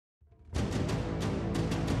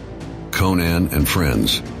Conan and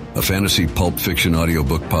Friends, a fantasy pulp fiction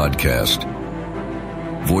audiobook podcast.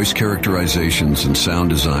 Voice characterizations and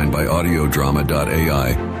sound design by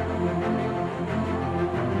audiodrama.ai.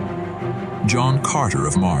 John Carter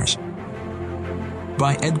of Mars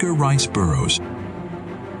by Edgar Rice Burroughs.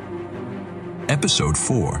 Episode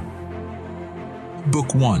 4.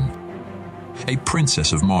 Book 1. A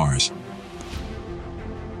Princess of Mars.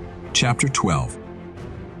 Chapter 12.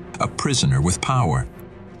 A Prisoner with Power.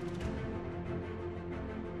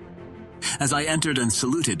 As I entered and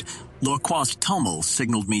saluted, Lorquas Tommel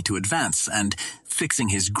signaled me to advance and, fixing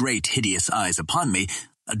his great hideous eyes upon me,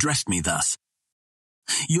 addressed me thus.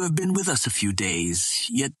 You have been with us a few days,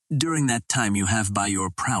 yet during that time you have by your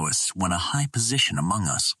prowess won a high position among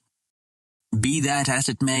us. Be that as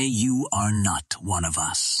it may, you are not one of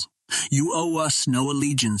us. You owe us no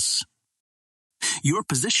allegiance. Your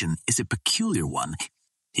position is a peculiar one,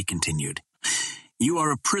 he continued. You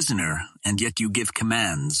are a prisoner, and yet you give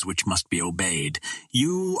commands which must be obeyed.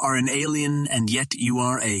 You are an alien, and yet you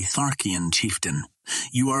are a Tharkian chieftain.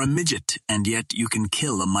 You are a midget, and yet you can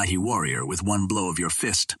kill a mighty warrior with one blow of your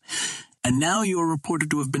fist. And now you are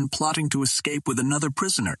reported to have been plotting to escape with another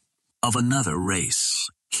prisoner of another race.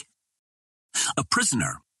 A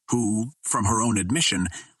prisoner who, from her own admission,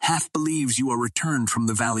 half believes you are returned from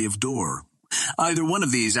the Valley of Dor. Either one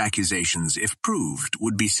of these accusations, if proved,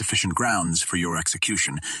 would be sufficient grounds for your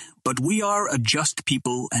execution. But we are a just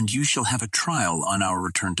people, and you shall have a trial on our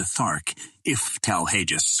return to Thark, if Tal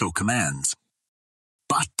Hages so commands.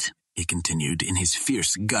 But, he continued in his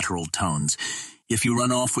fierce guttural tones, if you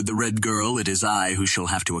run off with the Red Girl, it is I who shall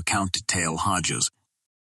have to account to Tal Hages.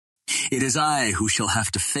 It is I who shall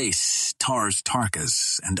have to face Tars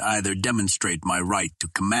Tarkas and either demonstrate my right to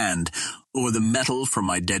command, or the metal from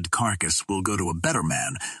my dead carcass will go to a better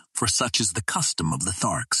man, for such is the custom of the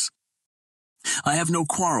Tharks. I have no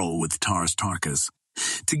quarrel with Tars Tarkas.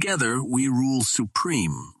 Together we rule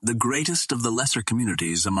supreme, the greatest of the lesser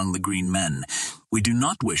communities among the green men. We do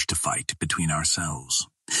not wish to fight between ourselves.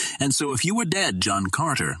 And so if you were dead, John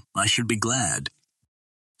Carter, I should be glad.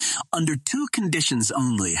 Under two conditions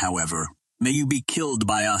only, however, may you be killed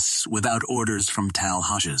by us without orders from Tal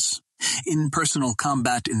Hages. In personal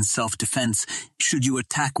combat in self-defense, should you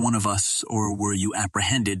attack one of us, or were you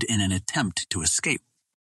apprehended in an attempt to escape.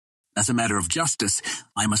 As a matter of justice,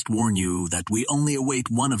 I must warn you that we only await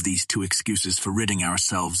one of these two excuses for ridding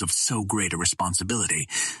ourselves of so great a responsibility.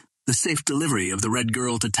 The safe delivery of the Red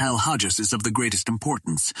Girl to Tal Hages is of the greatest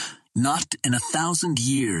importance. Not in 1,000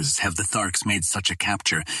 years have the Tharks made such a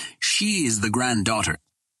capture. She is the granddaughter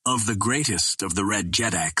of the greatest of the Red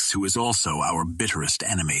Jedaks, who is also our bitterest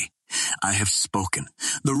enemy. I have spoken.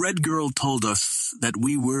 The Red Girl told us that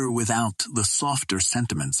we were without the softer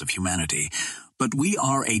sentiments of humanity, but we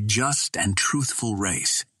are a just and truthful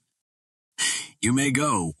race. You may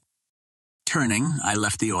go. Turning, I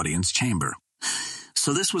left the audience chamber.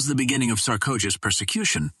 So this was the beginning of Sarkoja's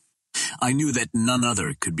persecution. I knew that none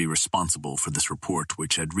other could be responsible for this report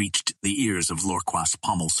which had reached the ears of Lorquas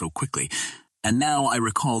Pommel so quickly, and now I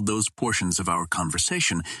recalled those portions of our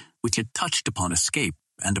conversation which had touched upon escape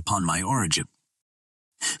and upon my origin.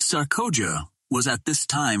 Sarkoja was at this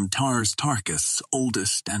time Tars Tarkas'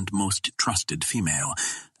 oldest and most trusted female.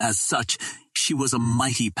 As such, she was a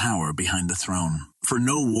mighty power behind the throne, for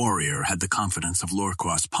no warrior had the confidence of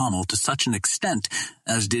Lorquas Pommel to such an extent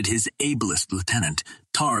as did his ablest lieutenant,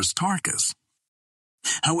 Tars Tarkas.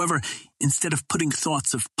 However, instead of putting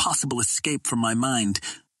thoughts of possible escape from my mind,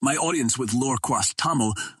 my audience with Lorquas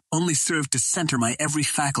Pommel only served to center my every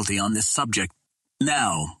faculty on this subject.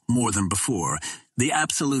 Now, more than before, the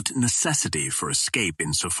absolute necessity for escape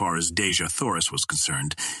insofar as Dejah Thoris was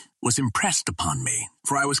concerned was impressed upon me,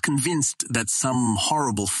 for I was convinced that some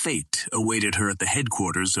horrible fate awaited her at the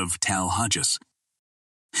headquarters of Tal Hages.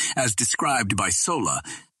 As described by Sola,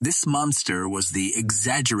 this monster was the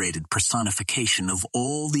exaggerated personification of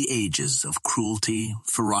all the ages of cruelty,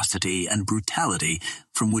 ferocity, and brutality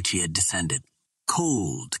from which he had descended.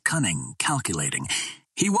 Cold, cunning, calculating.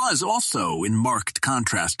 He was also, in marked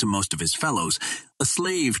contrast to most of his fellows, a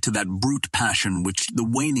slave to that brute passion which the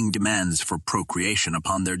waning demands for procreation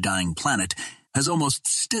upon their dying planet has almost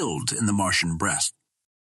stilled in the Martian breast.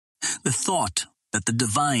 The thought that the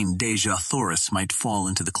divine Dejah Thoris might fall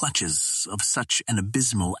into the clutches of such an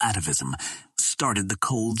abysmal atavism started the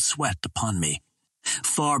cold sweat upon me.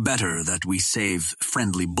 Far better that we save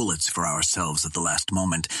friendly bullets for ourselves at the last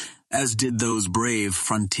moment, as did those brave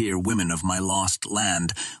frontier women of my lost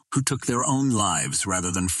land who took their own lives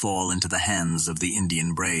rather than fall into the hands of the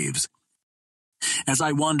Indian braves. As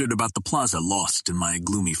I wandered about the plaza lost in my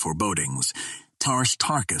gloomy forebodings, Taurus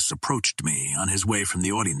Tarkus approached me on his way from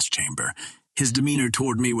the audience chamber. His demeanor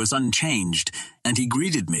toward me was unchanged, and he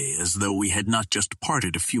greeted me as though we had not just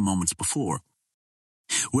parted a few moments before.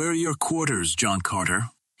 "Where are your quarters, John Carter?"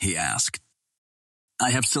 he asked. "I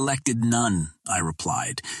have selected none," I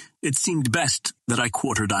replied. It seemed best that I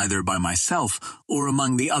quartered either by myself or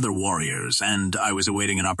among the other warriors, and I was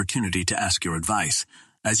awaiting an opportunity to ask your advice.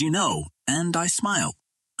 As you know, and I smile,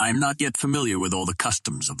 I am not yet familiar with all the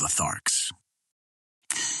customs of the Tharks.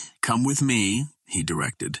 "Come with me," he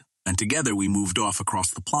directed, and together we moved off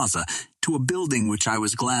across the plaza to a building which I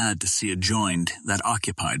was glad to see adjoined that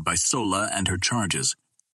occupied by Sola and her charges.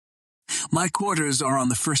 "My quarters are on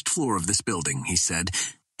the first floor of this building," he said,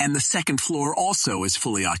 "and the second floor also is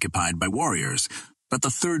fully occupied by warriors, but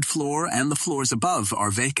the third floor and the floors above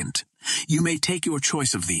are vacant. You may take your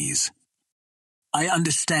choice of these." "I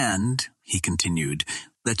understand," he continued,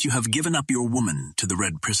 "that you have given up your woman to the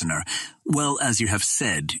Red Prisoner. Well, as you have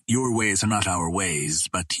said, your ways are not our ways,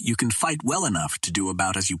 but you can fight well enough to do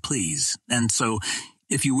about as you please, and so,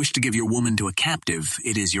 if you wish to give your woman to a captive,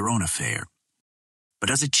 it is your own affair.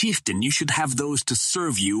 But as a chieftain, you should have those to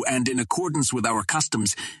serve you, and in accordance with our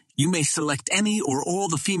customs, you may select any or all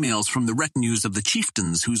the females from the retinues of the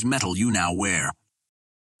chieftains whose metal you now wear."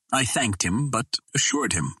 I thanked him, but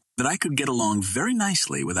assured him that I could get along very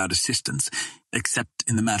nicely without assistance, except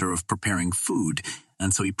in the matter of preparing food,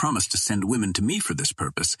 and so he promised to send women to me for this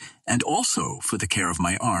purpose, and also for the care of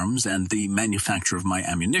my arms and the manufacture of my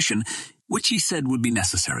ammunition, which he said would be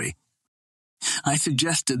necessary. I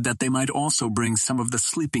suggested that they might also bring some of the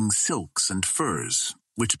sleeping silks and furs,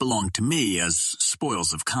 which belonged to me as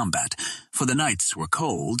spoils of combat, for the nights were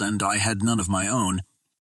cold, and I had none of my own.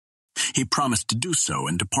 He promised to do so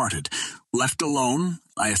and departed. Left alone,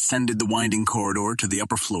 I ascended the winding corridor to the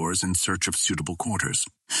upper floors in search of suitable quarters.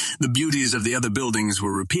 The beauties of the other buildings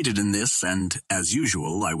were repeated in this, and, as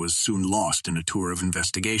usual, I was soon lost in a tour of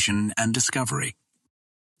investigation and discovery.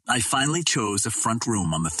 I finally chose a front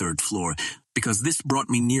room on the third floor, because this brought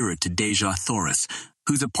me nearer to Deja Thoris,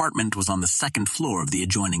 whose apartment was on the second floor of the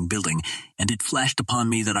adjoining building, and it flashed upon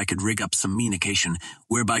me that I could rig up some communication,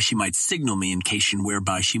 whereby she might signal me in case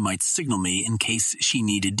she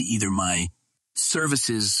needed either my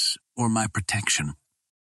services or my protection.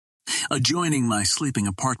 Adjoining my sleeping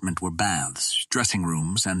apartment were baths, dressing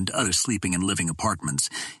rooms, and other sleeping and living apartments,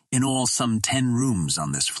 in all some 10 rooms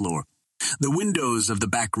on this floor. The windows of the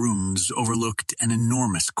back rooms overlooked an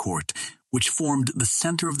enormous court, which formed the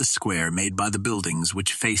center of the square made by the buildings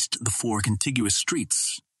which faced the 4 contiguous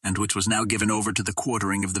streets, and which was now given over to the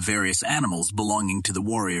quartering of the various animals belonging to the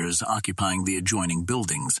warriors occupying the adjoining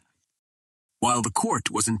buildings. While the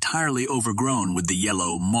court was entirely overgrown with the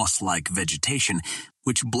yellow, moss-like vegetation,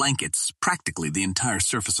 which blankets practically the entire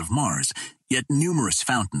surface of Mars, yet numerous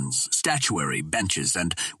fountains, statuary, benches,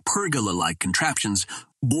 and pergola-like contraptions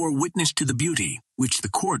bore witness to the beauty which the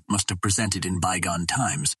court must have presented in bygone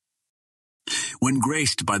times. When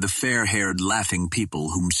graced by the fair-haired, laughing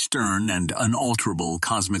people whom stern and unalterable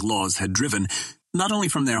cosmic laws had driven, not only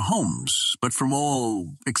from their homes, but from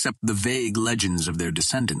all except the vague legends of their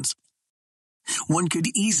descendants, one could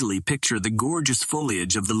easily picture the gorgeous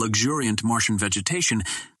foliage of the luxuriant Martian vegetation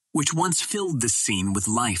which once filled this scene with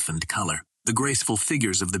life and color, the graceful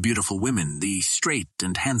figures of the beautiful women, the straight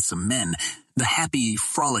and handsome men, the happy,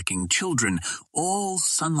 frolicking children, all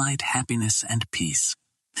sunlight, happiness, and peace.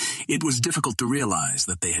 It was difficult to realize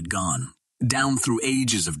that they had gone, down through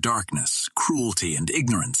ages of darkness, cruelty, and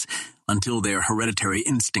ignorance, until their hereditary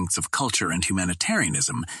instincts of culture and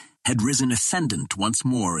humanitarianism had risen ascendant once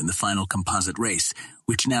more in the final composite race,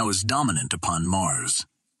 which now is dominant upon Mars.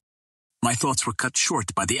 My thoughts were cut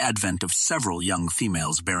short by the advent of several young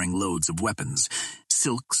females bearing loads of weapons,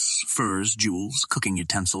 silks, furs, jewels, cooking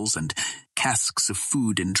utensils, and casks of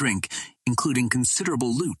food and drink, including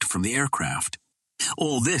considerable loot from the aircraft.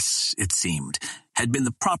 All this, it seemed, had been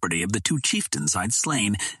the property of the 2 chieftains I'd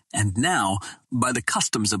slain, and now, by the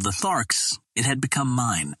customs of the Tharks, it had become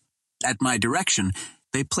mine. At my direction,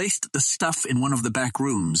 they placed the stuff in one of the back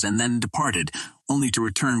rooms and then departed, only to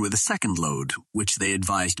return with a second load, which they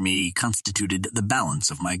advised me constituted the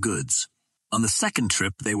balance of my goods. On the second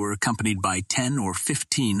trip, they were accompanied by 10 or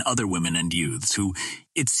 15 other women and youths who,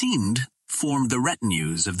 it seemed, formed the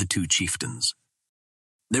retinues of the 2 chieftains.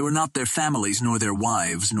 They were not their families, nor their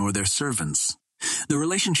wives, nor their servants. The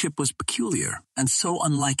relationship was peculiar, and so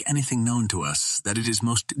unlike anything known to us that it is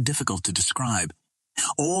most difficult to describe.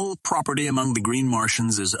 All property among the Green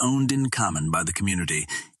Martians is owned in common by the community,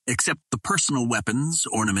 except the personal weapons,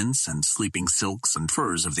 ornaments, and sleeping silks and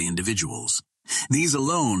furs of the individuals. These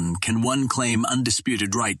alone can one claim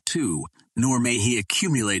undisputed right to, nor may he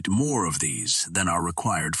accumulate more of these than are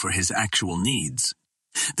required for his actual needs.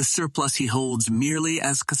 The surplus he holds merely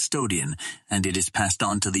as custodian, and it is passed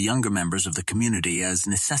on to the younger members of the community as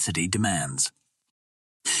necessity demands.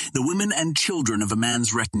 The women and children of a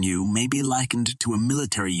man's retinue may be likened to a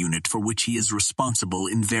military unit for which he is responsible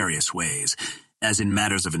in various ways, as in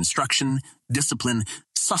matters of instruction, discipline,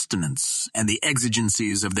 sustenance, and the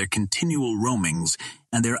exigencies of their continual roamings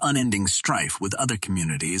and their unending strife with other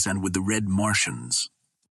communities and with the Red Martians.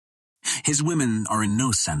 His women are in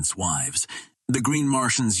no sense wives. The Green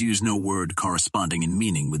Martians use no word corresponding in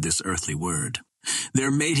meaning with this earthly word. Their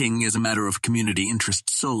mating is a matter of community interest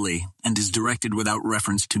solely, and is directed without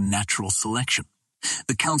reference to natural selection.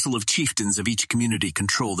 The council of chieftains of each community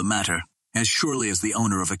control the matter, as surely as the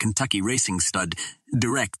owner of a Kentucky racing stud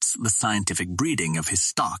directs the scientific breeding of his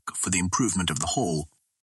stock for the improvement of the whole.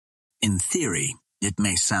 In theory, it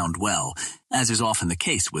may sound well, as is often the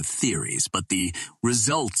case with theories, but the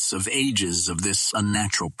results of ages of this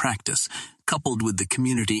unnatural practice, coupled with the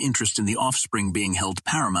community interest in the offspring being held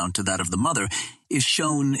paramount to that of the mother, is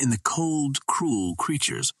shown in the cold, cruel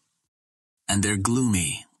creatures, and their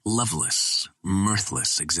gloomy, loveless,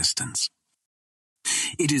 mirthless existence.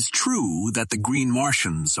 It is true that the Green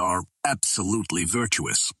Martians are absolutely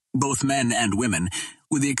virtuous, both men and women,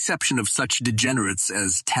 with the exception of such degenerates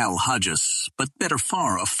as Tal Hodges, but better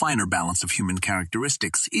far a finer balance of human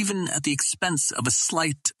characteristics, even at the expense of a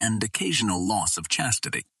slight and occasional loss of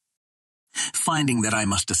chastity. Finding that I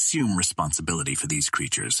must assume responsibility for these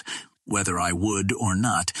creatures, whether I would or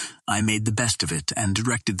not, I made the best of it and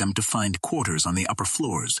directed them to find quarters on the upper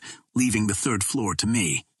floors, leaving the third floor to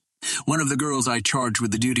me. One of the girls I charged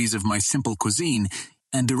with the duties of my simple cuisine,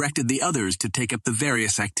 and directed the others to take up the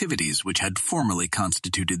various activities which had formerly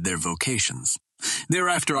constituted their vocations.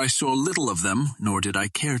 Thereafter I saw little of them, nor did I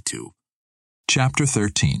care to. Chapter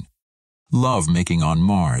 13. Love-making on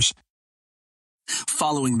Mars.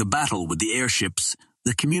 Following the battle with the airships,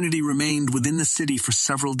 the community remained within the city for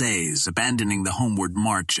several days, abandoning the homeward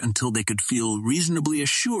march until they could feel reasonably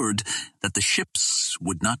assured that the ships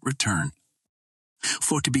would not return.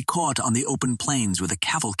 For to be caught on the open plains with a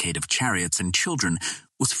cavalcade of chariots and children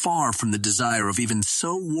was far from the desire of even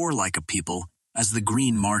so warlike a people as the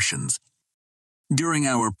Green Martians. During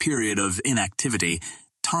our period of inactivity,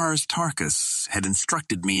 Tars Tarkas had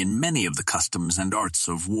instructed me in many of the customs and arts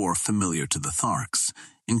of war familiar to the Tharks,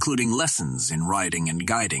 including lessons in riding and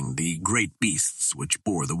guiding the great beasts which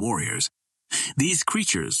bore the warriors. These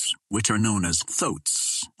creatures, which are known as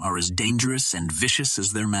thoats, are as dangerous and vicious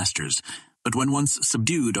as their masters, but when once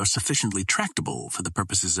subdued are sufficiently tractable for the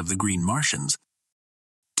purposes of the Green Martians.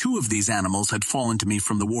 2 of these animals had fallen to me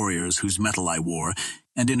from the warriors whose metal I wore,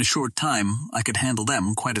 and in a short time I could handle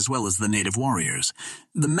them quite as well as the native warriors.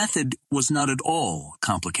 The method was not at all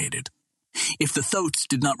complicated. If the thoats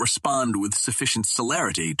did not respond with sufficient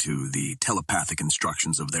celerity to the telepathic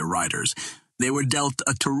instructions of their riders, they were dealt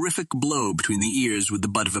a terrific blow between the ears with the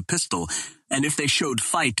butt of a pistol, and if they showed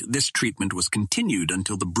fight, this treatment was continued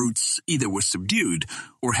until the brutes either were subdued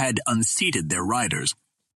or had unseated their riders.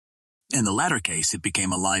 In the latter case, it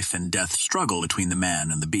became a life-and-death struggle between the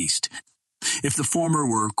man and the beast. If the former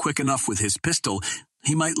were quick enough with his pistol,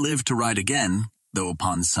 he might live to ride again, though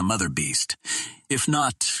upon some other beast. If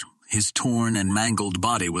not, his torn and mangled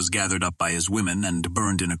body was gathered up by his women and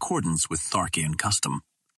burned in accordance with Tharkian custom.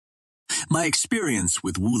 My experience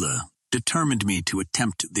with Woola determined me to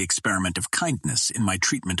attempt the experiment of kindness in my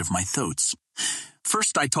treatment of my thoats.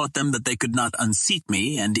 First I taught them that they could not unseat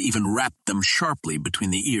me, and even rapped them sharply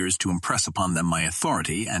between the ears to impress upon them my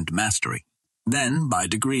authority and mastery. Then, by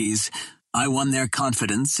degrees, I won their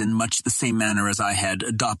confidence in much the same manner as I had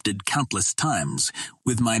adopted countless times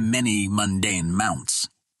with my many mundane mounts.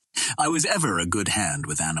 I was ever a good hand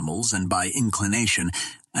with animals, and by inclination,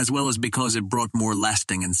 as well as because it brought more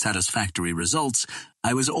lasting and satisfactory results,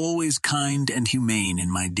 I was always kind and humane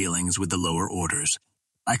in my dealings with the lower orders.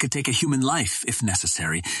 I could take a human life, if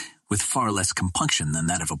necessary, with far less compunction than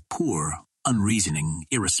that of a poor, unreasoning,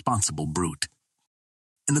 irresponsible brute.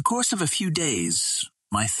 In the course of a few days,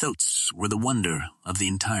 my thoats were the wonder of the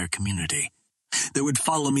entire community. They would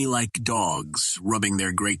follow me like dogs, rubbing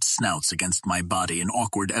their great snouts against my body in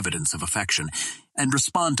awkward evidence of affection, and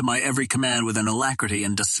respond to my every command with an alacrity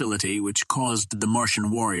and docility which caused the Martian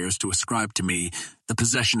warriors to ascribe to me the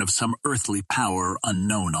possession of some earthly power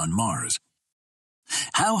unknown on Mars.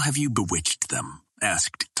 "How have you bewitched them?"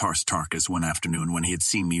 asked Tars Tarkas one afternoon when he had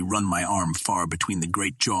seen me run my arm far between the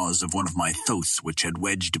great jaws of one of my thoats which had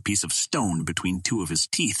wedged a piece of stone between 2 of his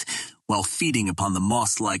teeth while feeding upon the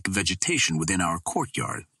moss-like vegetation within our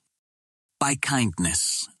courtyard. By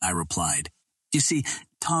kindness, I replied. You see,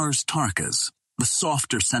 Tars Tarkas, the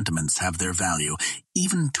softer sentiments have their value,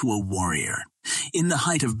 even to a warrior. In the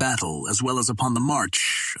height of battle, as well as upon the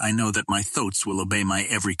march, I know that my thoats will obey my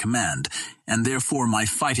every command, and therefore my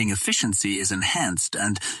fighting efficiency is enhanced,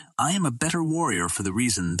 and I am a better warrior for the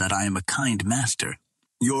reason that I am a kind master.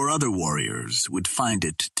 Your other warriors would find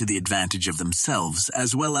it to the advantage of themselves,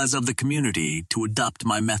 as well as of the community, to adopt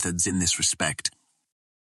my methods in this respect.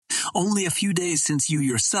 Only a few days since you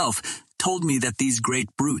yourself told me that these great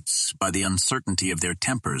brutes, by the uncertainty of their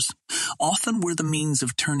tempers, often were the means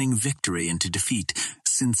of turning victory into defeat,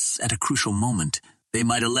 since at a crucial moment they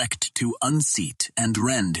might elect to unseat and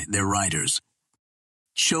rend their riders.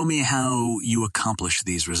 Show me how you accomplish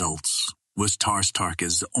these results, was Tars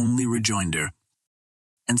Tarka's only rejoinder.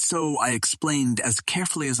 And so I explained as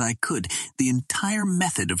carefully as I could the entire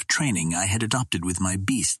method of training I had adopted with my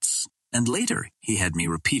beasts, and later he had me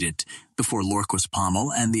repeat it before Lorquas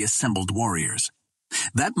Pommel and the assembled warriors.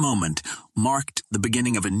 That moment marked the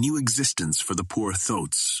beginning of a new existence for the poor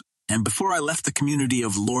thoats, and before I left the community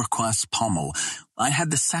of Lorquas Pommel, I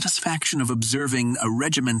had the satisfaction of observing a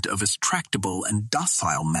regiment of as tractable and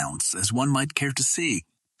docile mounts as one might care to see.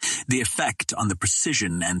 The effect on the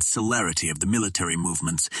precision and celerity of the military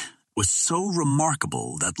movements was so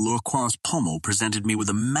remarkable that Lorquas Pommel presented me with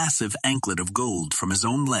a massive anklet of gold from his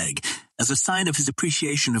own leg as a sign of his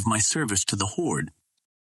appreciation of my service to the horde.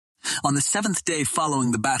 On the 7th day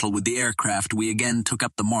following the battle with the aircraft, we again took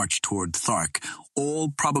up the march toward Thark,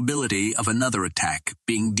 all probability of another attack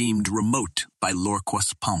being deemed remote by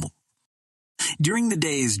Lorquas Pommel. During the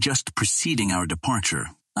days just preceding our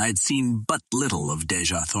departure, I had seen but little of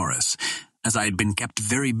Dejah Thoris, as I had been kept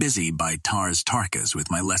very busy by Tars Tarkas with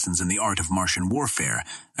my lessons in the art of Martian warfare,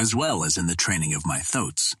 as well as in the training of my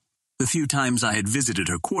thoats. The few times I had visited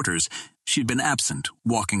her quarters, she had been absent,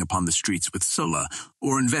 walking upon the streets with Sola,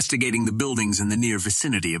 or investigating the buildings in the near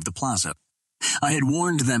vicinity of the plaza. I had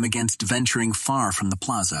warned them against venturing far from the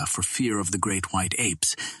plaza for fear of the great white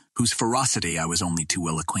apes, whose ferocity I was only too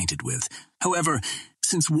well acquainted with. However,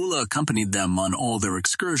 since Woola accompanied them on all their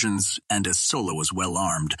excursions, and as Sola was well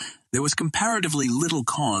armed, there was comparatively little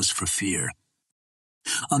cause for fear.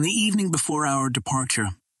 On the evening before our departure,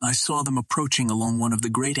 I saw them approaching along one of the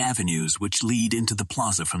great avenues which lead into the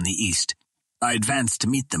plaza from the east. I advanced to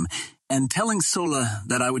meet them, and telling Sola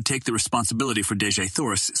that I would take the responsibility for Dejah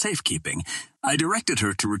Thoris' safekeeping, I directed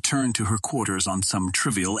her to return to her quarters on some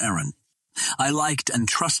trivial errand. I liked and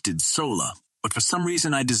trusted Sola, but for some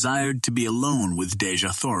reason I desired to be alone with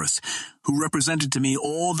Dejah Thoris, who represented to me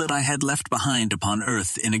all that I had left behind upon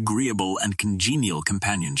earth in agreeable and congenial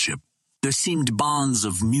companionship. There seemed bonds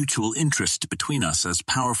of mutual interest between us as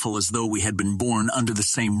powerful as though we had been born under the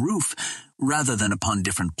same roof, rather than upon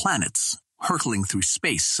different planets, hurtling through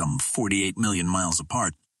space some 48 million miles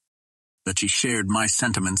apart. That she shared my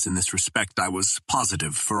sentiments in this respect I was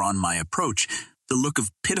positive, for on my approach, the look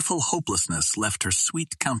of pitiful hopelessness left her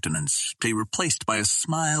sweet countenance, to be replaced by a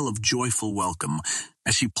smile of joyful welcome,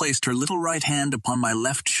 as she placed her little right hand upon my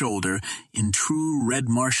left shoulder in true Red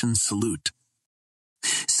Martian salute.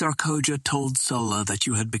 Sarkoja told Sola that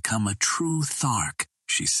you had become a true Thark,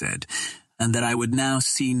 she said, and that I would now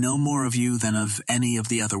see no more of you than of any of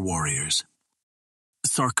the other warriors.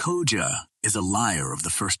 Sarkoja is a liar of the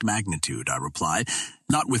first magnitude, I replied,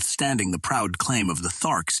 notwithstanding the proud claim of the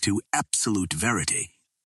Tharks to absolute verity.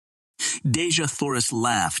 Dejah Thoris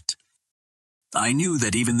laughed. I knew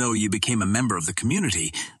that even though you became a member of the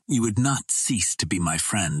community, you would not cease to be my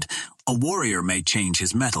friend. A warrior may change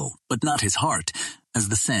his metal, but not his heart, as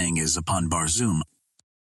the saying is upon Barzoom.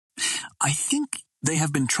 I think they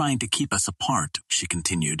have been trying to keep us apart, she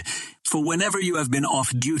continued, for whenever you have been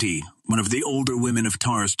off duty, one of the older women of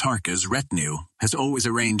Tars Tarka's retinue has always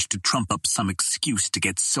arranged to trump up some excuse to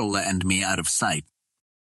get Sola and me out of sight.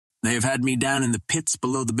 They have had me down in the pits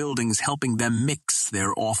below the buildings helping them mix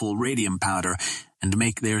their awful radium powder and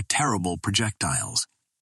make their terrible projectiles.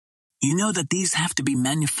 You know that these have to be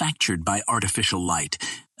manufactured by artificial light,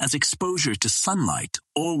 as exposure to sunlight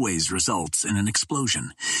always results in an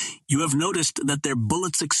explosion. You have noticed that their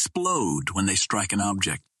bullets explode when they strike an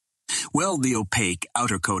object. Well, the opaque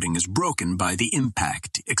outer coating is broken by the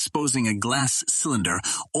impact, exposing a glass cylinder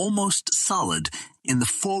almost solid, in the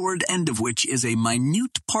forward end of which is a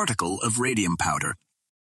minute particle of radium powder.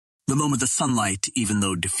 The moment the sunlight, even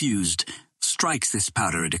though diffused, strikes this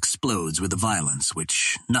powder, it explodes with a violence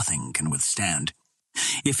which nothing can withstand.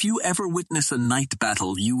 If you ever witness a night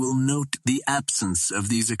battle, you will note the absence of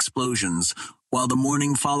these explosions, while the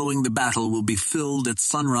morning following the battle will be filled at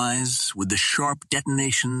sunrise with the sharp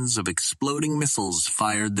detonations of exploding missiles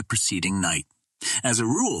fired the preceding night. As a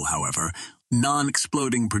rule, however,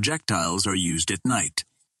 non-exploding projectiles are used at night.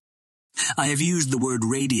 I have used the word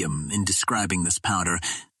radium in describing this powder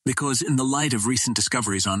because in the light of recent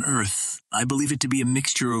discoveries on Earth, I believe it to be a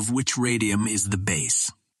mixture of which radium is the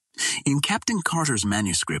base. In Captain Carter's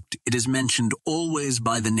manuscript, it is mentioned always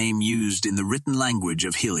by the name used in the written language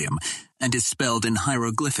of helium and is spelled in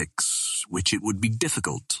hieroglyphics, which it would be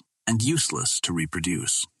difficult and useless to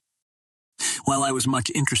reproduce. While I was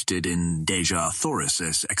much interested in Dejah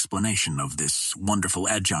Thoris's explanation of this wonderful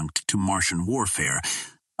adjunct to Martian warfare,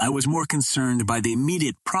 I was more concerned by the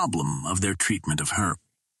immediate problem of their treatment of her.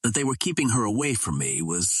 That they were keeping her away from me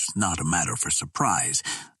was not a matter for surprise,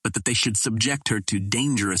 but that they should subject her to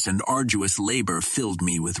dangerous and arduous labor filled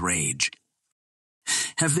me with rage.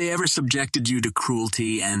 "Have they ever subjected you to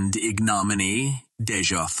cruelty and ignominy,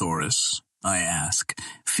 Dejah Thoris?" I ask,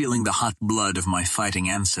 feeling the hot blood of my fighting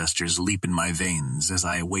ancestors leap in my veins as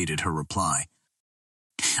I awaited her reply.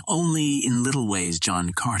 "Only in little ways,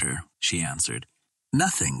 John Carter," she answered.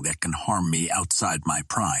 "Nothing that can harm me outside my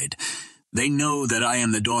pride. They know that I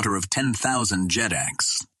am the daughter of 10,000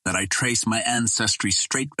 Jedaks, that I trace my ancestry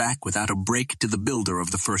straight back without a break to the builder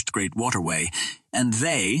of the first great waterway, and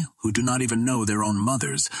they, who do not even know their own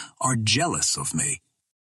mothers, are jealous of me.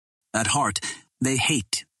 At heart, they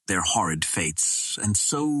hate their horrid fates, and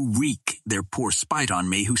so wreak their poor spite on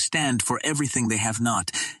me who stand for everything they have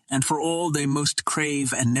not, and for all they most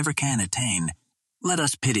crave and never can attain. Let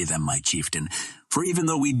us pity them, my chieftain, for even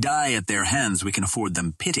though we die at their hands, we can afford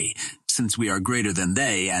them pity, since we are greater than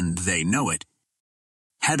they, and they know it."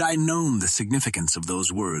 Had I known the significance of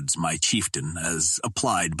those words, my chieftain, as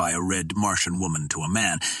applied by a red Martian woman to a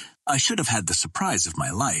man, I should have had the surprise of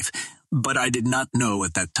my life, but I did not know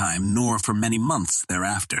at that time, nor for many months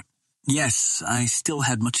thereafter. Yes, I still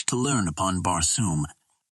had much to learn upon Barsoom.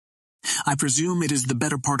 I presume it is the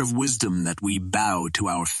better part of wisdom that we bow to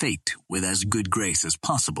our fate with as good grace as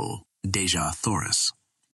possible, Dejah Thoris.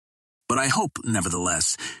 But I hope,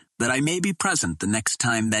 nevertheless, that I may be present the next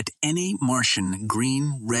time that any Martian,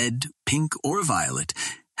 green, red, pink, or violet,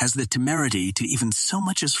 has the temerity to even so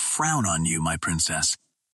much as frown on you, my princess.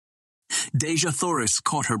 Dejah Thoris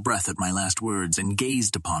caught her breath at my last words and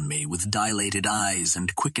gazed upon me with dilated eyes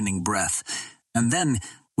and quickening breath, and then,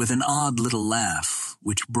 with an odd little laugh,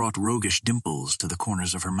 which brought roguish dimples to the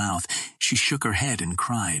corners of her mouth, she shook her head and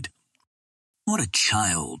cried, "What a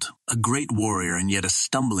child, a great warrior and yet a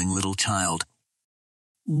stumbling little child."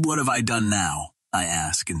 "What have I done now?" I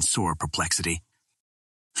ask in sore perplexity.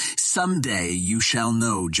 "Some day you shall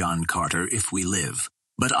know, John Carter, if we live,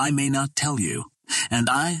 but I may not tell you. And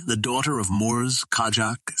I, the daughter of Mors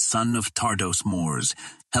Kajak, son of Tardos Mors,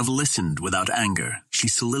 have listened without anger," she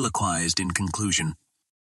soliloquized in conclusion.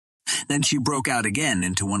 Then she broke out again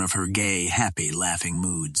into one of her gay, happy, laughing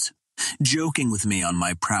moods, joking with me on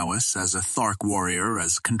my prowess as a Thark warrior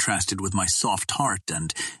as contrasted with my soft heart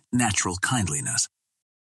and natural kindliness.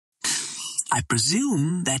 "I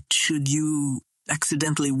presume that should you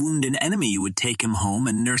accidentally wound an enemy, you would take him home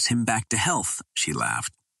and nurse him back to health," she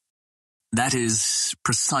laughed. "That is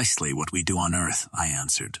precisely what we do on Earth," I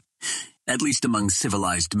answered, "at least among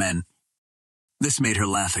civilized men." This made her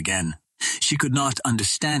laugh again. She could not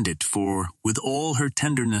understand it, for, with all her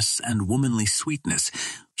tenderness and womanly sweetness,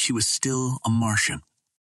 she was still a Martian.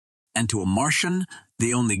 And to a Martian,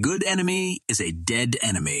 the only good enemy is a dead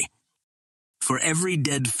enemy. For every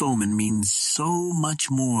dead foeman means so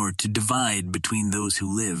much more to divide between those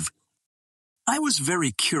who live. I was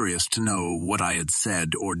very curious to know what I had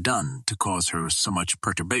said or done to cause her so much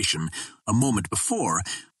perturbation a moment before,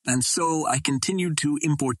 and so I continued to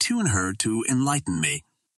importune her to enlighten me.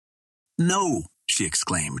 "No," she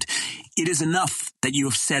exclaimed, "it is enough that you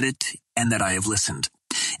have said it and that I have listened.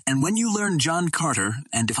 And when you learn John Carter,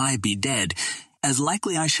 and if I be dead, as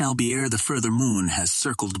likely I shall be ere the further moon has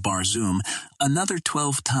circled Barsoom, another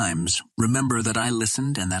 12 times, remember that I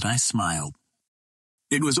listened and that I smiled."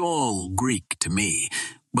 It was all Greek to me,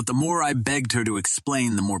 but the more I begged her to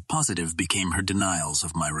explain, the more positive became her denials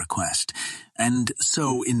of my request, and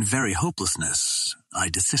so, in very hopelessness, I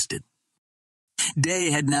desisted. Day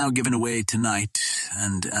had now given way to night,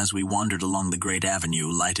 and as we wandered along the great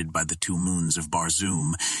avenue lighted by the 2 moons of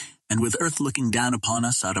Barsoom, and with Earth looking down upon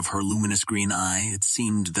us out of her luminous green eye, it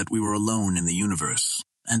seemed that we were alone in the universe,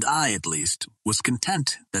 and I, at least, was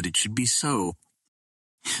content that it should be so.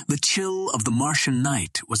 The chill of the Martian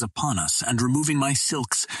night was upon us, and removing my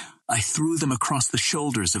silks, I threw them across the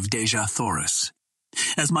shoulders of Dejah Thoris.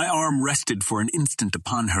 As my arm rested for an instant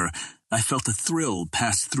upon her, I felt a thrill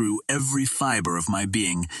pass through every fiber of my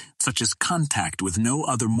being, such as contact with no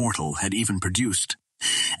other mortal had even produced.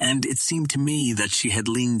 and it seemed to me that she had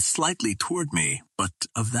leaned slightly toward me, but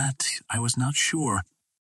of that I was not sure.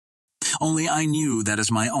 Only I knew that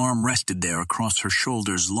as my arm rested there across her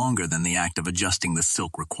shoulders longer than the act of adjusting the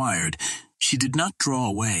silk required, she did not draw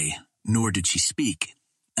away, nor did she speak.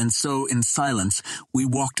 And so, in silence, we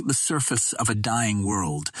walked the surface of a dying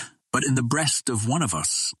world, but in the breast of one of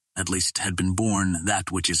us, at least, had been born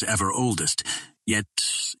that which is ever oldest, yet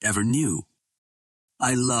ever new.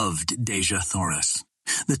 I loved Dejah Thoris.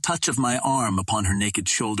 The touch of my arm upon her naked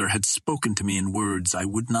shoulder had spoken to me in words I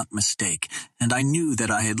would not mistake, and I knew that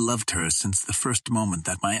I had loved her since the first moment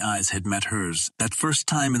that my eyes had met hers, that first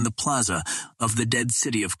time in the plaza of the dead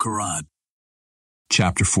city of Karad.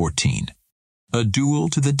 Chapter 14. A Duel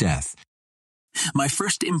to the Death. My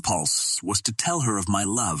first impulse was to tell her of my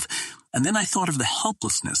love, and then I thought of the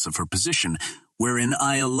helplessness of her position, wherein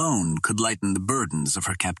I alone could lighten the burdens of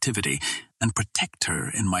her captivity and protect her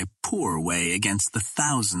in my poor way against the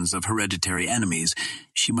thousands of hereditary enemies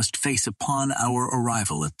she must face upon our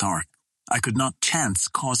arrival at Thark. I could not chance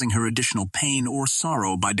causing her additional pain or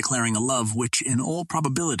sorrow by declaring a love which, in all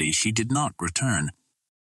probability, she did not return.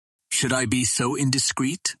 Should I be so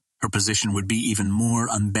indiscreet, her position would be even more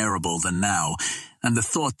unbearable than now, and the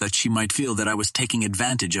thought that she might feel that I was taking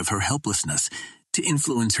advantage of her helplessness to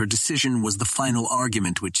influence her decision was the final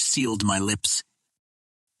argument which sealed my lips.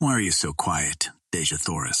 "Why are you so quiet, Dejah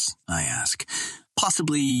Thoris?" I ask.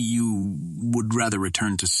 "Possibly you would rather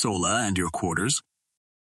return to Sola and your quarters?"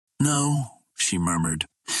 "No," she murmured.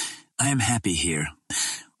 "I am happy here.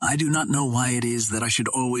 I do not know why it is that I should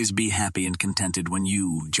always be happy and contented when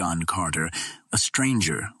you, John Carter, a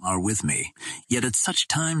stranger, are with me. Yet at such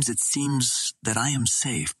times it seems that I am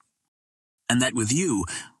safe, and that with you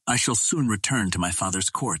I shall soon return to my father's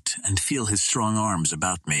court and feel his strong arms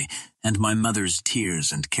about me and my mother's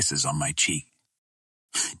tears and kisses on my cheek."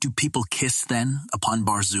 "Do people kiss, then, upon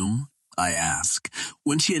Barzoom?" I ask,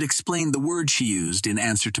 when she had explained the word she used in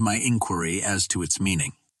answer to my inquiry as to its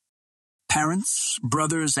meaning. "Parents,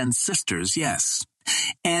 brothers, and sisters, yes.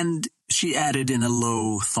 And," she added in a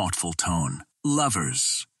low, thoughtful tone,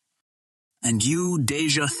 "lovers. And you,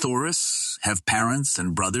 Dejah Thoris, have parents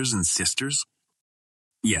and brothers and sisters?"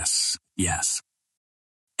 Yes.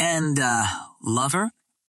 "And, lover?"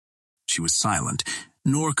 She was silent,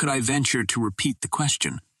 nor could I venture to repeat the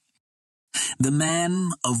question. "The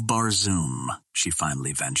man of Barzoom," she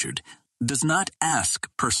finally ventured, "does not ask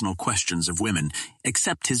personal questions of women,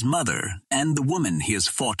 except his mother and the woman he has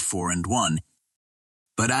fought for and won.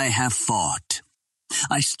 But I have fought.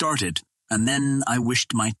 I started, and then I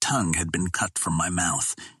wished my tongue had been cut from my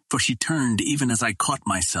mouth, for she turned even as I caught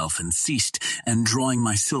myself and ceased, and drawing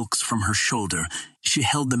my silks from her shoulder, she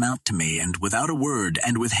held them out to me, and without a word,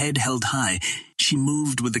 and with head held high, she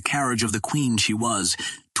moved with the carriage of the queen she was,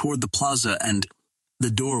 toward the plaza and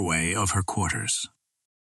the doorway of her quarters.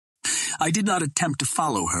 I did not attempt to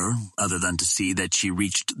follow her, other than to see that she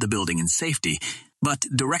reached the building in safety, but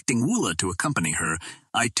directing Woola to accompany her,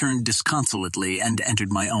 I turned disconsolately and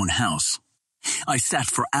entered my own house. I sat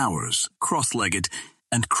for hours, cross-legged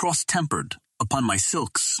and cross-tempered, upon my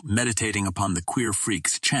silks, meditating upon the queer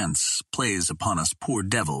freaks chance plays upon us poor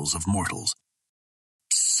devils of mortals.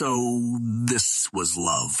 So this was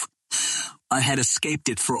love. I had escaped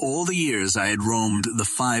it for all the years I had roamed the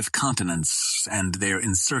 5 continents and their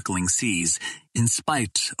encircling seas, in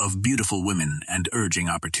spite of beautiful women and urging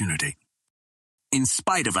opportunity. In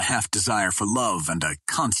spite of a half-desire for love and a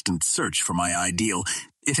constant search for my ideal,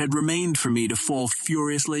 it had remained for me to fall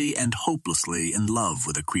furiously and hopelessly in love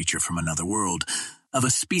with a creature from another world, of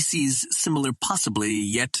a species similar possibly,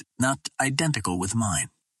 yet not identical with mine.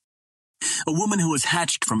 A woman who was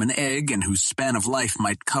hatched from an egg and whose span of life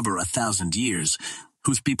might cover 1,000 years,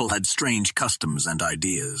 whose people had strange customs and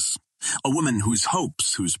ideas. A woman whose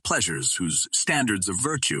hopes, whose pleasures, whose standards of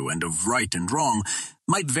virtue and of right and wrong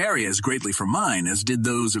might vary as greatly from mine as did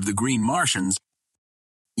those of the green Martians.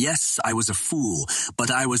 Yes, I was a fool, but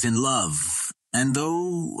I was in love, and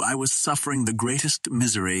though I was suffering the greatest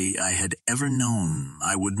misery I had ever known,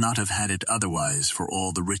 I would not have had it otherwise for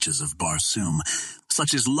all the riches of Barzoom.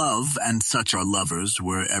 Such is love, and such are lovers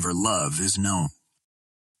wherever love is known.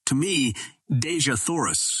 To me, Dejah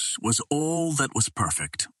Thoris was all that was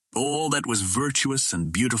perfect, all that was virtuous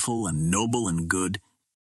and beautiful and noble and good.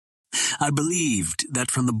 I believed that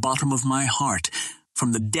from the bottom of my heart,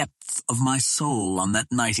 from the depth of my soul on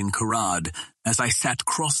that night in Karad, as I sat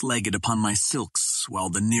cross-legged upon my silks while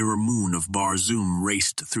the nearer moon of Barzoom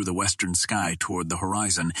raced through the western sky toward the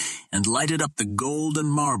horizon and lighted up the golden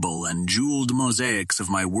marble and jeweled mosaics of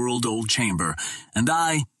my world-old chamber, and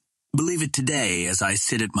I believe it today as I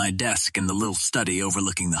sit at my desk in the little study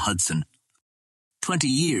overlooking the Hudson. 20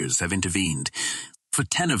 years have intervened. For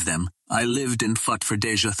 10 of them, I lived and fought for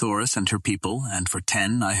Dejah Thoris and her people, and for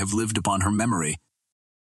 10 I have lived upon her memory.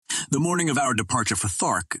 The morning of our departure for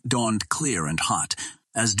Thark dawned clear and hot,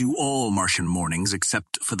 as do all Martian mornings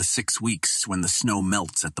except for the 6 weeks when the snow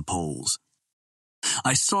melts at the poles.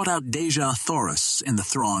 I sought out Dejah Thoris in the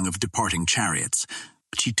throng of departing chariots,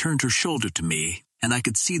 but she turned her shoulder to me, and I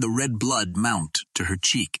could see the red blood mount to her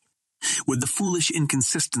cheek. With the foolish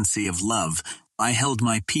inconsistency of love, I held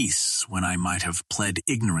my peace when I might have pled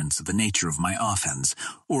ignorance of the nature of my offense,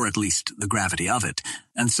 or at least the gravity of it,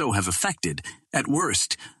 and so have effected, at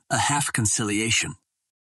worst, a half-conciliation.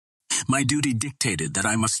 My duty dictated that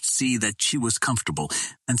I must see that she was comfortable,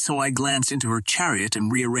 and so I glanced into her chariot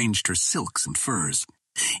and rearranged her silks and furs.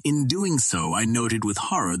 In doing so, I noted with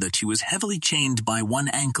horror that she was heavily chained by one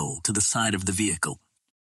ankle to the side of the vehicle.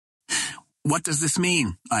 "What does this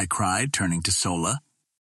mean?" I cried, turning to Sola.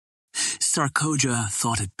 "Sarkoja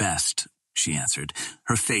thought it best," she answered,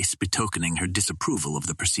 her face betokening her disapproval of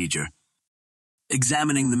the procedure.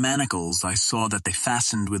 Examining the manacles, I saw that they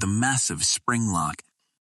fastened with a massive spring lock.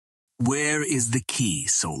 "Where is the key,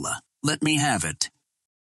 Sola? Let me have it."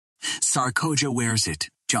 "Sarkoja wears it,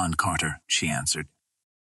 John Carter," she answered.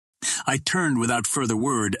 I turned without further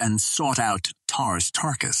word and sought out Tars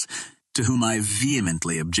Tarkas, to whom I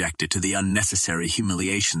vehemently objected to the unnecessary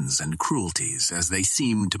humiliations and cruelties, as they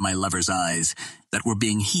seemed to my lover's eyes, that were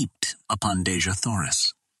being heaped upon Dejah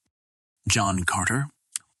Thoris. "John Carter,"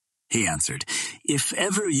 he answered, "if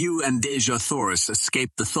ever you and Dejah Thoris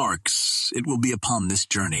escape the Tharks, it will be upon this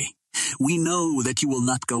journey. We know that you will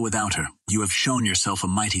not go without her. You have shown yourself a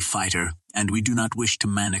mighty fighter, and we do not wish to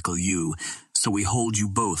manacle you, so we hold you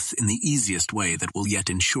both in the easiest way that will yet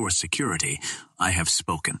ensure security. I have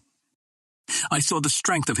spoken." I saw the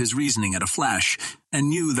strength of his reasoning at a flash, and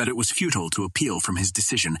knew that it was futile to appeal from his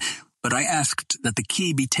decision, but I asked that the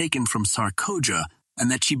key be taken from Sarkoja,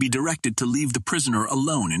 and that she be directed to leave the prisoner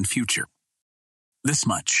alone in future. "This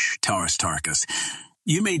much, Tars Tarkas,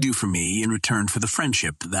 you may do for me in return for the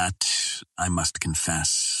friendship that, I must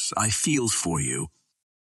confess, I feel for you."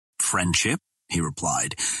 "Friendship?" he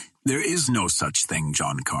replied. "There is no such thing,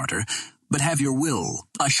 John Carter. But have your will.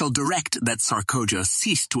 I shall direct that Sarkoja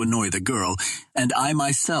cease to annoy the girl, and I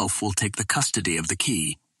myself will take the custody of the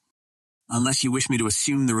key." "Unless you wish me to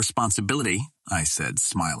assume the responsibility," I said,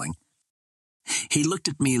 smiling. He looked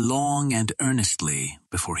at me long and earnestly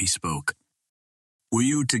before he spoke. "Were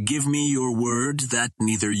you to give me your word that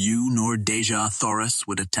neither you nor Dejah Thoris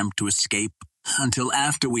would attempt to escape until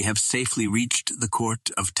after we have safely reached the court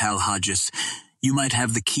of Talhadjus, you might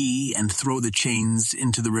have the key and throw the chains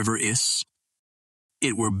into the river Is?"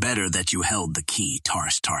 "It were better that you held the key,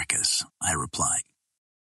 Tars Tarkas," I replied.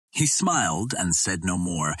 He smiled and said no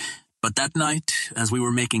more, but that night, as we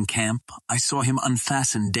were making camp, I saw him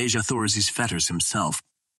unfasten Dejah Thoris' fetters himself.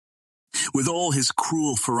 With all his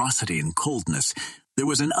cruel ferocity and coldness, there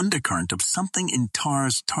was an undercurrent of something in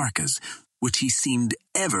Tars Tarkas which he seemed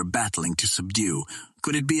ever battling to subdue.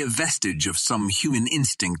 Could it be a vestige of some human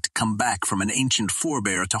instinct come back from an ancient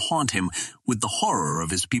forebear to haunt him with the horror of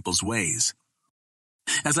his people's ways?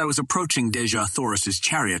 As I was approaching Dejah Thoris'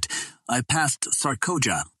 chariot, I passed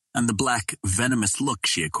Sarkoja, and the black, venomous look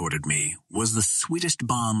she accorded me was the sweetest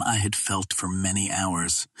balm I had felt for many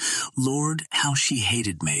hours. Lord, how she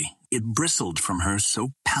hated me! It bristled from her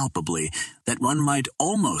so palpably that one might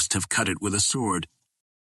almost have cut it with a sword.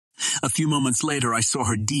 A few moments later, I saw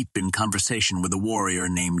her deep in conversation with a warrior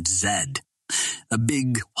named Zed. A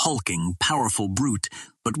big, hulking, powerful brute,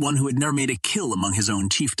 but one who had never made a kill among his own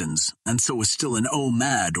chieftains, and so was still an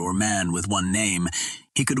Omad, or man with one name.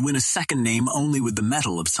 He could win a second name only with the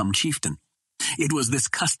metal of some chieftain. It was this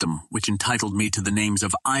custom which entitled me to the names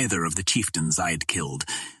of either of the chieftains I had killed.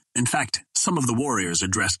 In fact, some of the warriors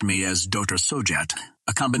addressed me as Dr. Sojat,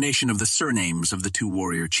 a combination of the surnames of the two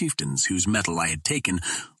warrior chieftains whose metal I had taken,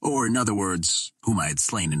 or in other words, whom I had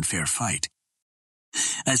slain in fair fight.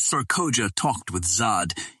 As Sarkoja talked with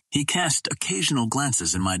Zad, he cast occasional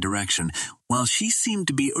glances in my direction, while she seemed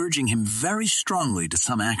to be urging him very strongly to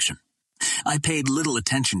some action. I paid little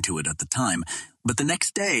attention to it at the time, but the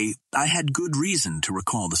next day I had good reason to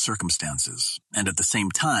recall the circumstances, and at the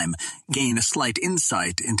same time gain a slight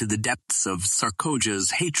insight into the depths of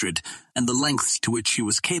Sarkoja's hatred and the lengths to which she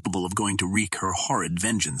was capable of going to wreak her horrid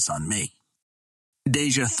vengeance on me.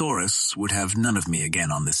 Dejah Thoris would have none of me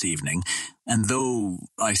again on this evening, and though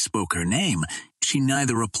I spoke her name, she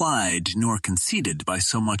neither replied nor conceded by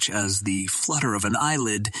so much as the flutter of an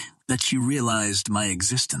eyelid that she realized my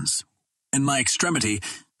existence. In my extremity,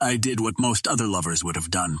 I did what most other lovers would have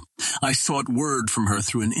done. I sought word from her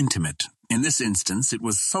through an intimate, In this instance, it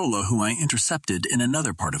was Sola who I intercepted in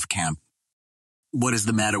another part of camp. "What is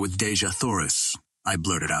the matter with Deja Thoris?" I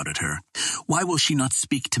blurted out at her. "Why will she not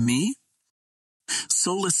speak to me?"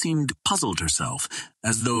 Sola seemed puzzled herself,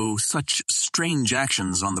 as though such strange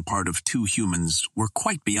actions on the part of two humans were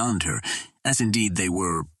quite beyond her, as indeed they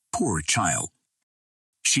were, poor child.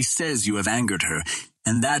 "She says you have angered her,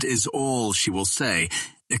 and that is all she will say,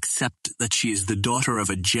 except that she is the daughter of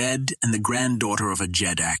a Jed and the granddaughter of a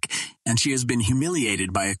Jedak, and she has been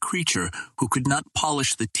humiliated by a creature who could not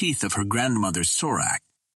polish the teeth of her grandmother's Sorak."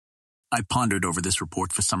 I pondered over this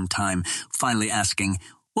report for some time, finally asking,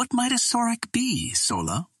 "What might a Sorak be,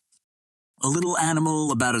 Sola?" "A little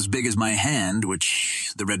animal about as big as my hand,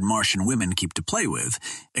 which the Red Martian women keep to play with,"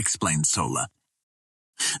 explained Sola.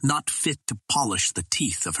 "Not fit to polish the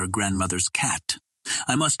teeth of her grandmother's cat.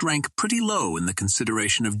 I must rank pretty low in the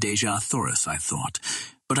consideration of Deja Thoris, I thought,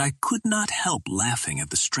 but I could not help laughing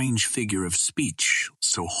at the strange figure of speech,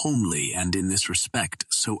 so homely and in this respect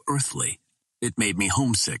so earthly. It made me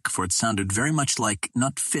homesick, for it sounded very much like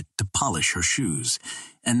not fit to polish her shoes,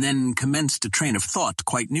 and then commenced a train of thought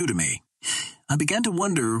quite new to me. I began to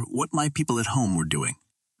wonder what my people at home were doing.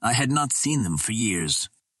 I had not seen them for years.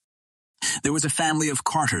 There was a family of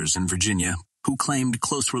Carters in Virginia who claimed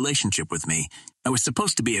close relationship with me. I was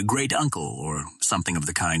supposed to be a great uncle, or something of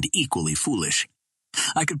the kind, equally foolish.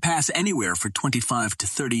 I could pass anywhere for 25 to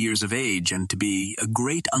 30 years of age, and to be a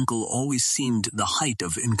great uncle always seemed the height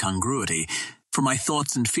of incongruity, for my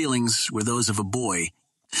thoughts and feelings were those of a boy.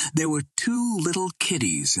 There were two little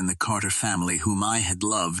kiddies in the Carter family whom I had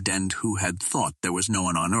loved and who had thought there was no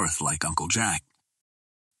one on earth like Uncle Jack.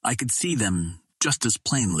 I could see them just as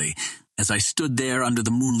plainly as I stood there under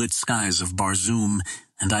the moonlit skies of Barzoom,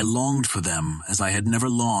 and I longed for them as I had never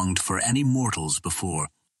longed for any mortals before.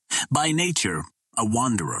 By nature, a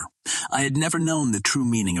wanderer, I had never known the true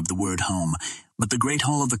meaning of the word home, but the great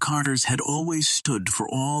hall of the Carters had always stood for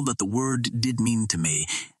all that the word did mean to me,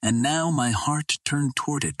 and now my heart turned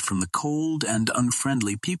toward it from the cold and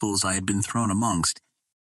unfriendly peoples I had been thrown amongst.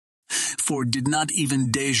 For did not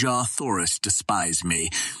even Deja Thoris despise me?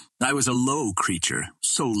 I was a low creature,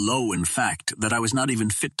 so low, in fact, that I was not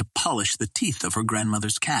even fit to polish the teeth of her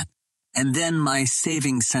grandmother's cat. And then my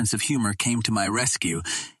saving sense of humor came to my rescue,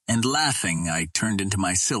 and laughing I turned into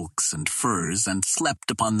my silks and furs and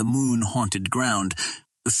slept upon the moon-haunted ground,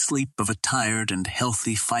 the sleep of a tired and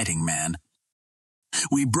healthy fighting man.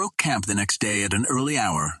 We broke camp the next day at an early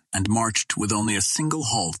hour and marched with only a single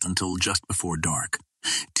halt until just before dark.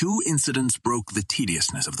 Two incidents broke the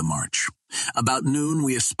tediousness of the march. About noon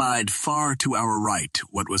we espied far to our right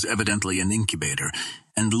what was evidently an incubator,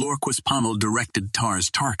 and Lorquas Pommel directed Tars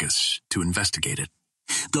Tarkas to investigate it.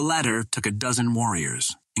 The latter took a dozen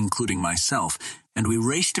warriors, including myself, and we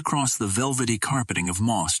raced across the velvety carpeting of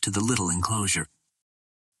moss to the little enclosure.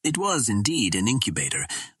 It was indeed an incubator,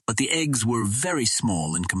 but the eggs were very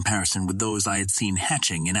small in comparison with those I had seen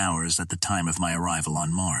hatching in ours at the time of my arrival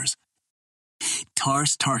on Mars.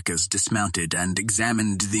 Tars Tarkas dismounted and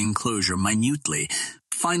examined the enclosure minutely,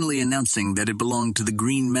 finally announcing that it belonged to the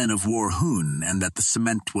green men of Warhoon and that the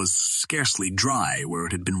cement was scarcely dry where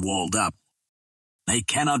it had been walled up. "They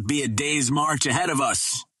cannot be a day's march ahead of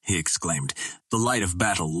us," he exclaimed, the light of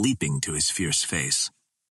battle leaping to his fierce face.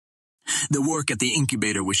 The work at the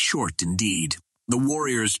incubator was short indeed. The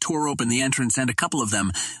warriors tore open the entrance, and a couple of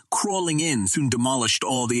them, crawling in, soon demolished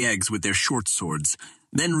all the eggs with their short swords.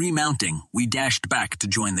 Then, remounting, we dashed back to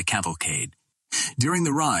join the cavalcade. During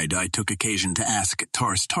the ride, I took occasion to ask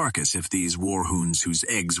Tars Tarkas if these warhoons whose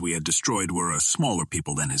eggs we had destroyed were a smaller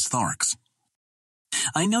people than his Tharks.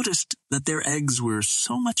 I noticed that their eggs were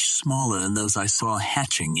so much smaller than those I saw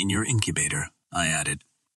hatching in your incubator, I added.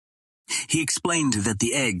 He explained that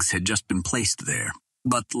the eggs had just been placed there,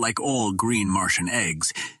 but like all green Martian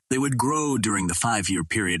eggs, they would grow during the 5-year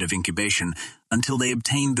period of incubation until they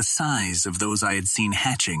obtained the size of those I had seen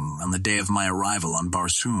hatching on the day of my arrival on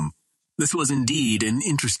Barzoom. This was indeed an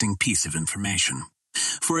interesting piece of information,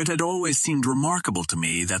 for it had always seemed remarkable to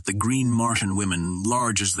me that the green Martian women,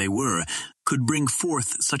 large as they were, could bring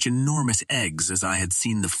forth such enormous eggs as I had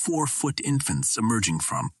seen the 4-foot infants emerging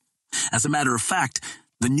from. As a matter of fact,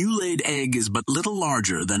 the new-laid egg is but little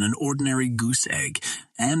larger than an ordinary goose egg,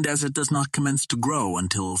 and as it does not commence to grow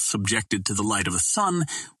until subjected to the light of the sun,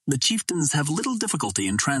 the chieftains have little difficulty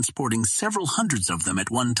in transporting several hundreds of them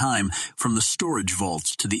at one time from the storage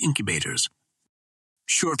vaults to the incubators.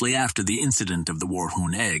 Shortly after the incident of the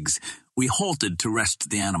Warhoon eggs, we halted to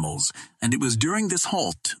rest the animals, and it was during this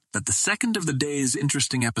halt that the second of the day's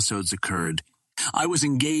interesting episodes occurred. I was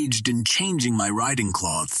engaged in changing my riding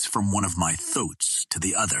cloths from one of my thoats to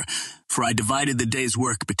the other, for I divided the day's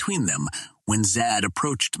work between them when Zad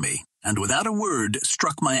approached me, and without a word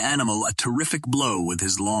struck my animal a terrific blow with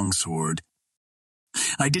his longsword.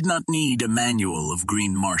 I did not need a manual of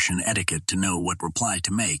Green Martian etiquette to know what reply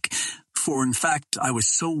to make, for in fact I was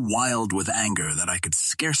so wild with anger that I could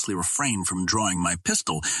scarcely refrain from drawing my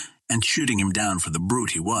pistol and shooting him down for the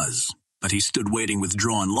brute he was. But he stood waiting with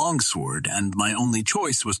drawn longsword, and my only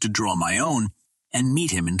choice was to draw my own and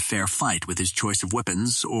meet him in fair fight with his choice of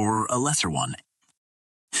weapons or a lesser one.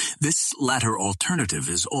 This latter alternative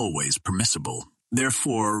is always permissible.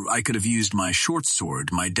 Therefore, I could have used my short sword,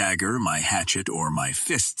 my dagger, my hatchet, or my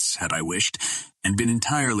fists, had I wished, and been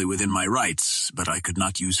entirely within my rights, but I could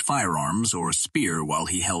not use firearms or a spear while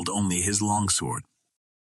he held only his longsword.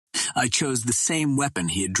 I chose the same weapon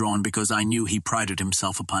he had drawn because I knew he prided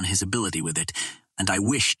himself upon his ability with it, and I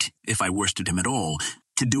wished, if I worsted him at all,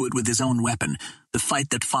 to do it with his own weapon. The fight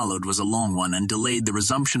that followed was a long one and delayed the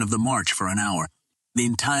resumption of the march for an hour. The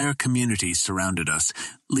entire community surrounded us,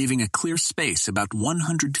 leaving a clear space about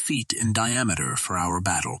 100 feet in diameter for our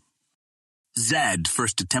battle. Zad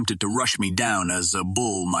first attempted to rush me down as a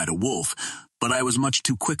bull might a wolf, but I was much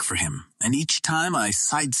too quick for him, and each time I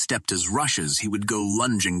sidestepped his rushes he would go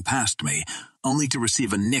lunging past me, only to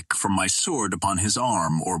receive a nick from my sword upon his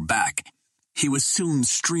arm or back. He was soon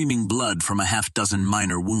streaming blood from a half-dozen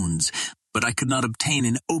minor wounds, but I could not obtain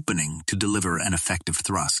an opening to deliver an effective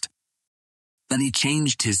thrust. Then he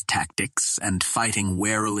changed his tactics, and fighting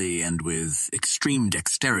warily and with extreme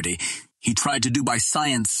dexterity, he tried to do by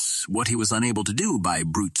science what he was unable to do by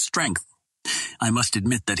brute strength. I must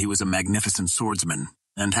admit that he was a magnificent swordsman,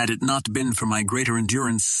 and had it not been for my greater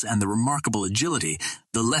endurance and the remarkable agility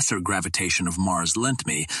the lesser gravitation of Mars lent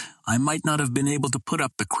me, I might not have been able to put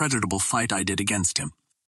up the creditable fight I did against him.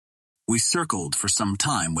 We circled for some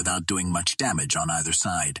time without doing much damage on either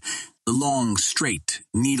side, the long, straight,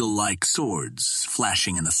 needle-like swords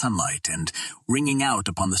flashing in the sunlight and ringing out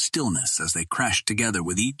upon the stillness as they crashed together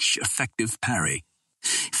with each effective parry.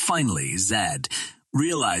 Finally, Zad,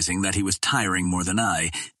 realizing that he was tiring more than I,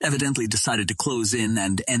 evidently decided to close in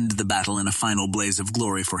and end the battle in a final blaze of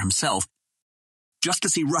glory for himself. Just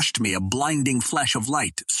as he rushed me, a blinding flash of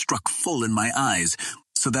light struck full in my eyes,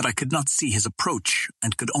 so that I could not see his approach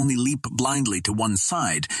and could only leap blindly to one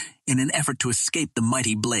side in an effort to escape the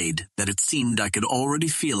mighty blade that it seemed I could already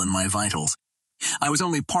feel in my vitals. I was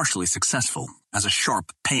only partially successful, as a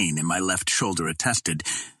sharp pain in my left shoulder attested,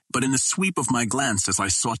 but in the sweep of my glance as I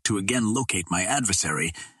sought to again locate my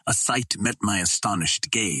adversary, a sight met my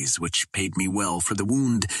astonished gaze, which paid me well for the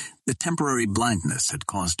wound the temporary blindness had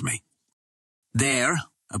caused me. There,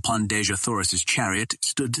 upon Dejah Thoris's chariot,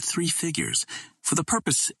 stood 3 figures, for the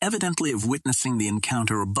purpose evidently of witnessing the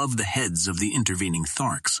encounter above the heads of the intervening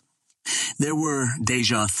Tharks. There were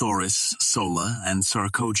Dejah Thoris, Sola, and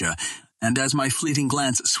Sarkoja, and as my fleeting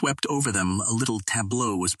glance swept over them, a little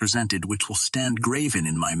tableau was presented which will stand graven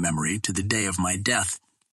in my memory to the day of my death.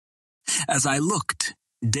 As I looked,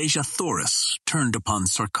 Dejah Thoris turned upon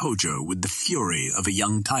Sarkoja with the fury of a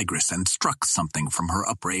young tigress and struck something from her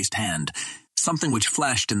upraised hand, something which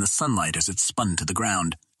flashed in the sunlight as it spun to the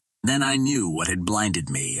ground. Then I knew what had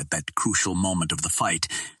blinded me at that crucial moment of the fight,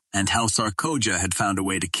 and how Sarkoja had found a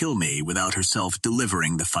way to kill me without herself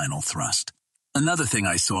delivering the final thrust. Another thing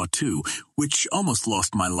I saw, too, which almost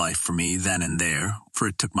lost my life for me then and there, for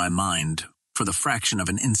it took my mind, for the fraction of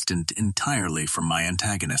an instant, entirely from my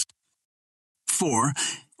antagonist. For,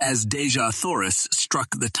 as Dejah Thoris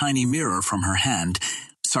struck the tiny mirror from her hand,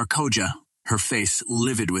 Sarkoja, her face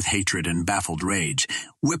livid with hatred and baffled rage,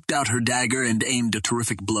 whipped out her dagger and aimed a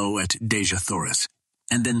terrific blow at Dejah Thoris.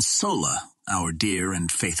 And then Sola, our dear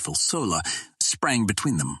and faithful Sola, sprang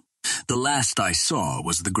between them. The last I saw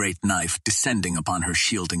was the great knife descending upon her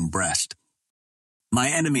shielding breast. My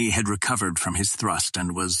enemy had recovered from his thrust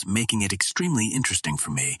and was making it extremely interesting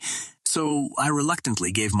for me, so I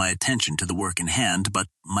reluctantly gave my attention to the work in hand, but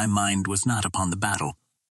my mind was not upon the battle.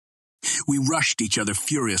 We rushed each other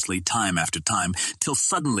furiously time after time, till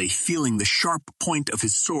suddenly, feeling the sharp point of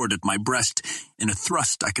his sword at my breast, in a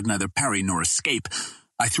thrust I could neither parry nor escape,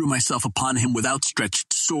 I threw myself upon him with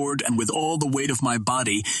outstretched sword and with all the weight of my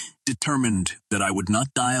body, determined that I would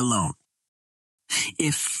not die alone.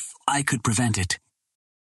 If I could prevent it.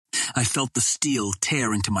 I felt the steel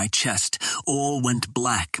tear into my chest. All went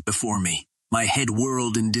black before me. My head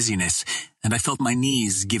whirled in dizziness, and I felt my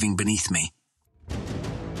knees giving beneath me.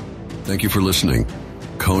 Thank you for listening.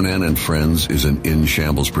 Conan and Friends is an In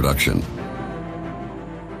Shambles production.